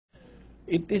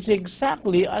it is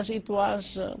exactly as it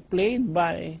was played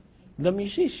by the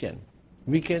musician.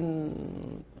 We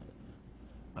can,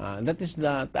 that is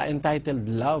the entitled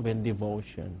Love and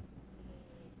Devotion.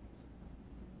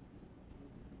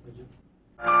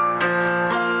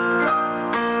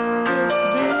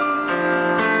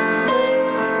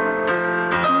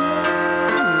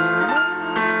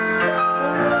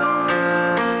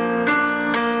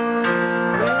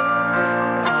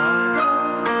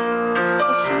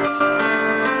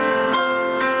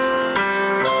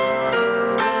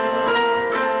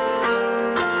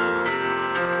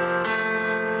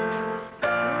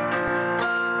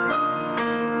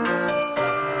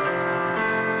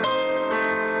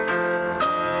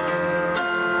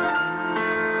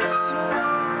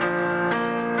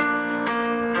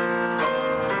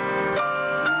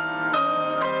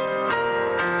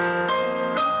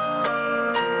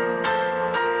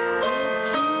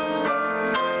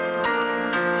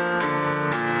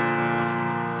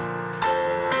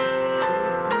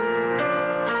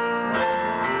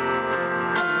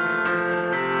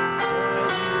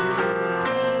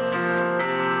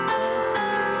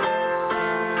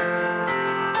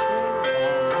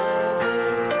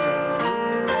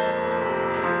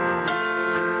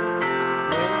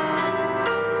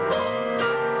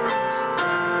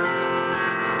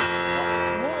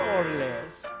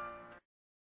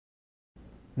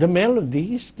 The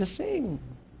melody is the same.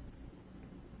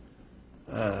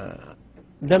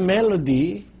 The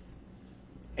melody,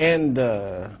 and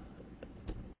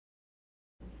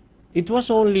it was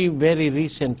only very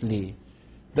recently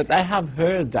that I have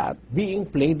heard that being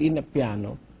played in a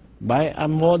piano by a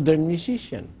modern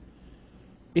musician.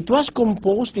 It was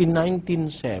composed in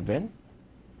 1907,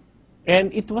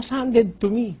 and it was handed to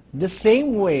me the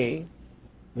same way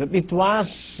that it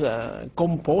was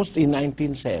composed in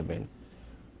 1907.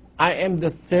 I am the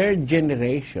third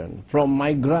generation from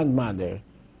my grandmother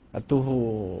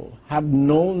to have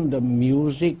known the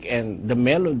music and the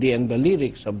melody and the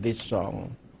lyrics of this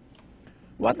song.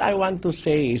 What I want to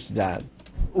say is that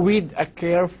with a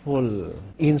careful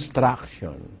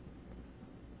instruction,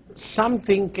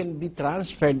 something can be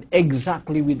transferred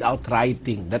exactly without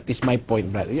writing. That is my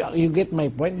point, brother. You get my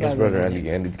point, yes, brother? Brother Ali,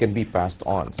 and it can be passed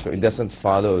on. So it doesn't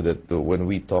follow that when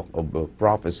we talk of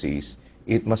prophecies,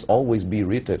 it must always be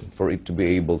written for it to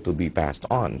be able to be passed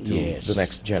on to the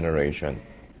next generation.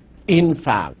 In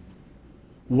fact,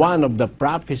 one of the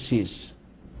prophecies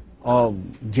of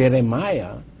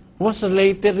Jeremiah was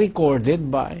later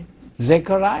recorded by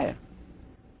Zechariah.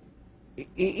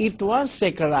 It was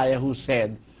Zechariah who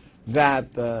said that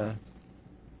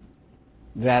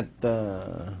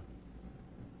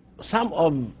some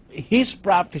of his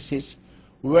prophecies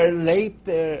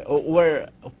were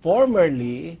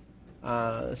formerly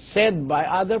said by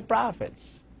other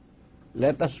prophets.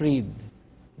 Let us read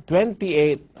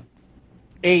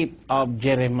 28:8 of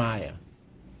Jeremiah.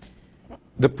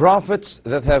 The prophets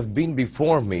that have been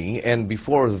before me and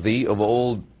before thee of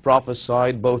old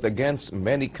prophesied both against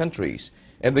many countries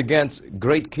and against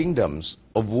great kingdoms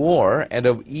of war and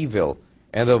of evil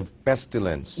and of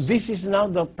pestilence. This is now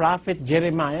the prophet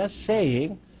Jeremiah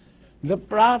saying, the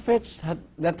prophets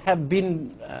that have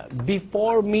been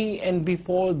before me and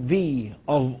before thee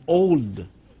of old,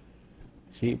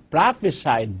 see,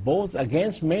 prophesied both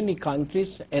against many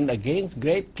countries and against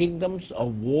great kingdoms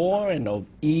of war and of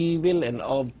evil and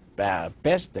of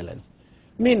pestilence.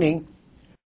 Meaning,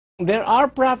 there are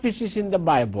prophecies in the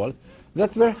Bible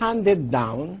that were handed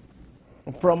down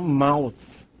from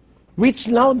mouth, which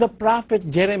now the prophet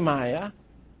Jeremiah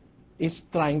is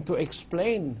trying to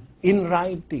explain in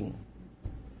writing.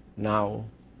 Now,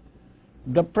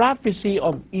 the prophecy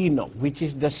of Enoch, which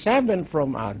is the seventh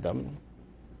from Adam,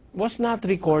 was not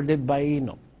recorded by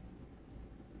Enoch.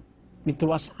 It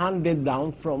was handed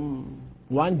down from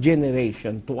one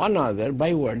generation to another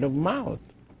by word of mouth.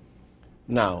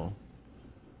 Now,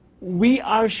 we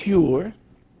are sure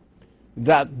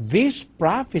that these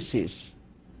prophecies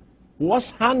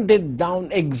was handed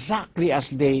down exactly as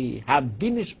they have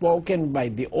been spoken by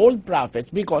the old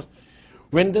prophets, because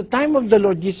when the time of the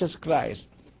Lord Jesus Christ,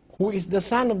 who is the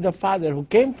Son of the Father, who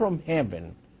came from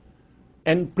heaven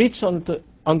and preached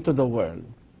unto the world,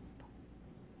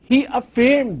 he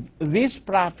affirmed these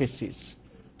prophecies,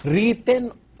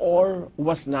 written or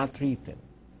was not written.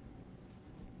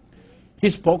 He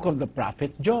spoke of the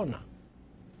prophet Jonah.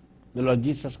 The Lord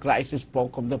Jesus Christ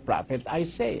spoke of the prophet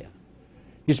Isaiah.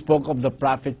 He spoke of the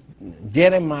prophet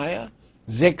Jeremiah,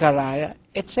 Zechariah,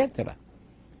 etc.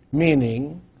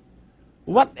 Meaning,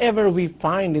 whatever we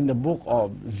find in the book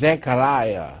of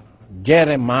Zechariah,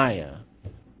 Jeremiah,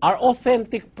 are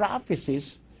authentic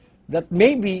prophecies that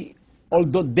maybe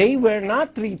although they were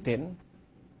not written,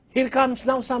 here comes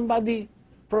now somebody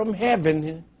from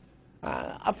heaven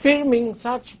affirming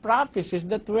such prophecies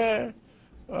that were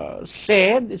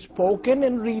said, spoken,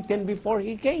 and written before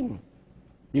he came.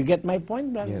 You get my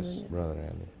point, brother? Yes, Brother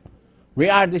Andy. We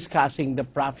are discussing the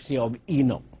prophecy of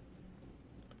Enoch.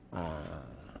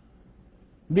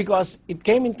 Because it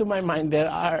came into my mind, there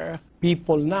are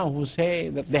people now who say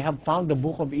that they have found the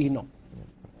book of Enoch.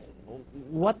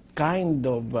 What kind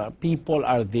of people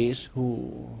are these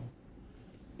who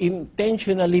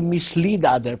intentionally mislead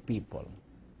other people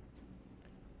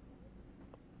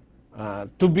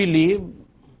to believe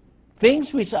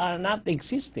things which are not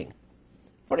existing?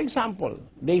 For example,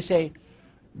 they say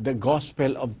the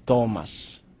Gospel of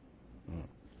Thomas,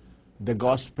 the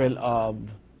Gospel of...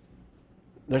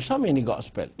 There's so many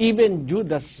gospel. Even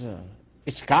Judas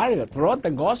Iscariot wrote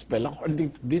the gospel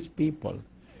according to these people.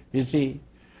 You see?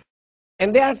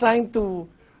 And they are trying to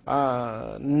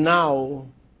now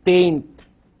taint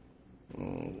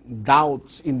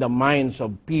doubts in the minds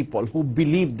of people who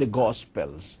believe the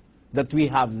gospels that we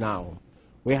have now.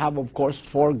 We have, of course,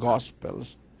 4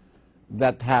 gospels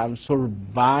that have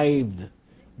survived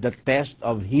the test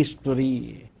of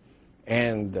history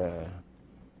and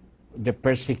the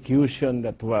persecution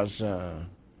that was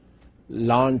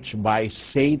launched by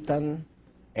Satan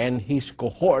and his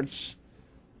cohorts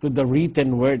to the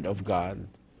written word of God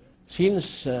since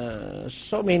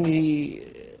so many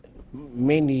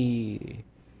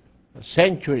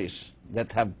centuries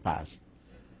that have passed.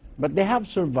 But they have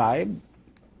survived,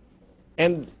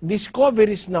 and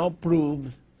discoveries now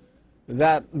prove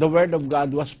that the word of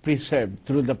God was preserved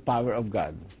through the power of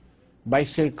God. By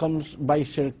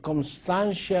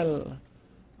circumstantial,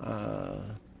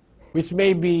 which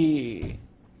may be,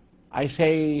 I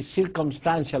say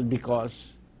circumstantial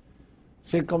because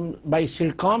by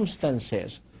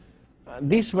circumstances,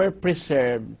 these were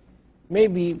preserved.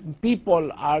 Maybe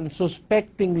people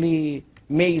unsuspectingly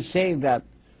may say that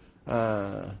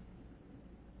the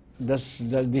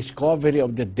discovery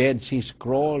of the Dead Sea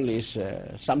Scroll is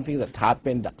something that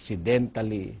happened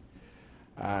accidentally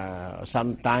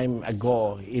some time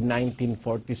ago in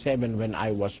 1947 when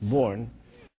I was born.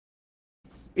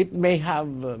 It may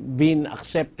have been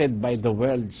accepted by the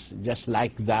world just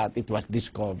like that. It was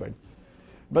discovered.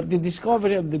 But the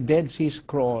discovery of the Dead Sea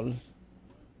Scrolls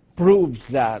proves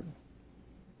that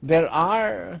there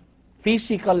are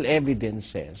physical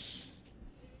evidences,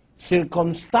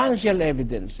 circumstantial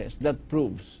evidences that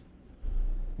proves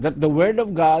that the Word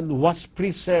of God was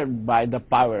preserved by the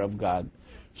power of God,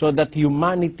 so that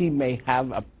humanity may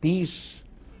have a piece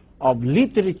of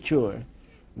literature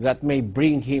that may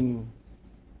bring him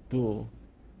to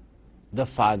the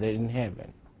Father in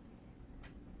heaven.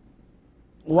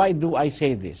 Why do I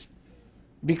say this?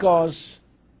 Because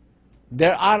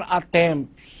there are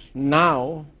attempts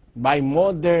now by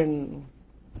modern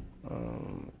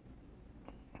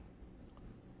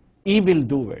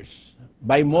evildoers,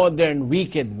 by modern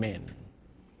wicked men,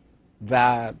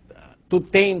 that to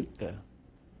taint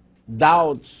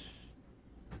doubts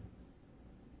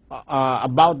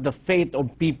about the faith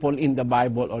of people in the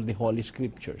Bible or the Holy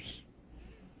Scriptures.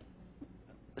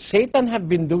 Satan have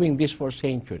been doing this for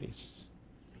centuries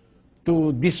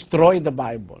to destroy the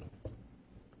Bible.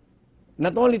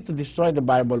 Not only to destroy the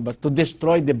Bible, but to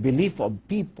destroy the belief of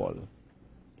people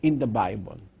in the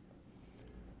Bible.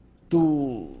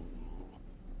 To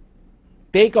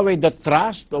take away the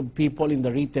trust of people in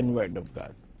the written Word of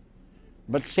God.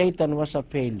 But Satan was a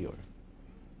failure.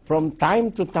 From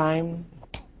time to time,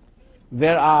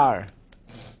 there are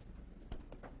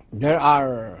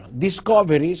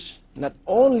discoveries not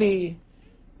only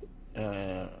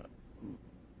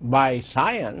by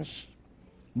science,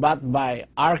 but by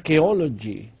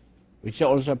archaeology, which is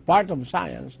also part of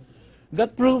science,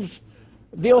 that proves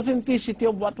the authenticity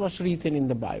of what was written in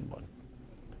the Bible.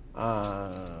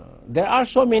 There are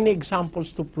so many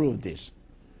examples to prove this.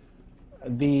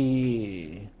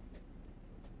 The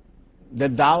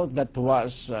doubt that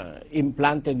was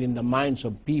implanted in the minds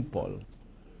of people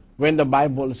when the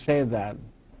Bible said that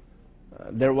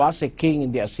there was a king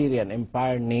in the Assyrian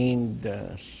Empire named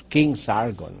King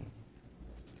Sargon.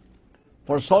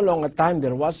 For so long a time,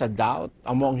 there was a doubt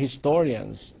among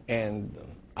historians and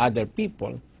other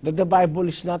people that the Bible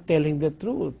is not telling the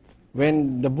truth.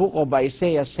 When the book of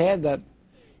Isaiah said that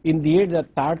in the year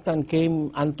that Tartan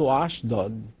came unto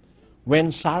Ashdod,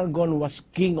 when Sargon was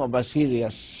king of Assyria,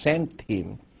 sent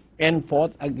him and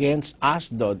fought against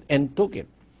Ashdod and took it.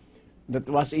 That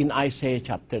was in Isaiah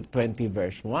chapter 20,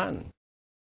 verse 1.